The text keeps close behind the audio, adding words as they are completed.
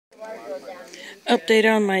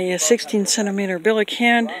Update on my 16 centimeter billy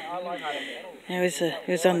can. It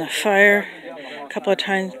was on the fire a couple of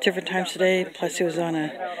times, different times today. Plus, it was on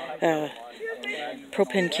a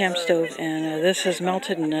propane camp stove, and this has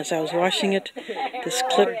melted. And as I was washing it, this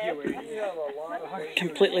clip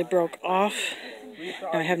completely broke off.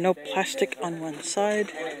 Now I have no plastic on one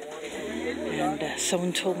side, and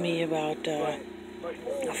someone told me about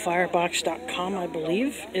firebox.com, I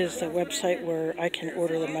believe, is the website where I can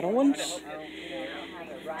order the metal ones.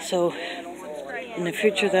 So in the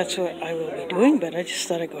future, that's what I will be doing, but I just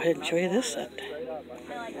thought I'd go ahead and show you this set.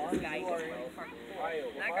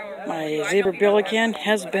 My zebra billy can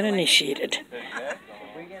has been initiated.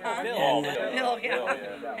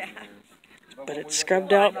 But it's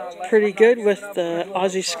scrubbed out pretty good with the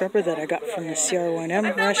Aussie scrubber that I got from the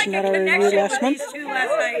CR1M ration that I reviewed last month.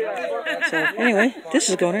 So anyway, this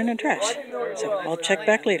is going in the trash. So I'll check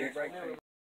back later.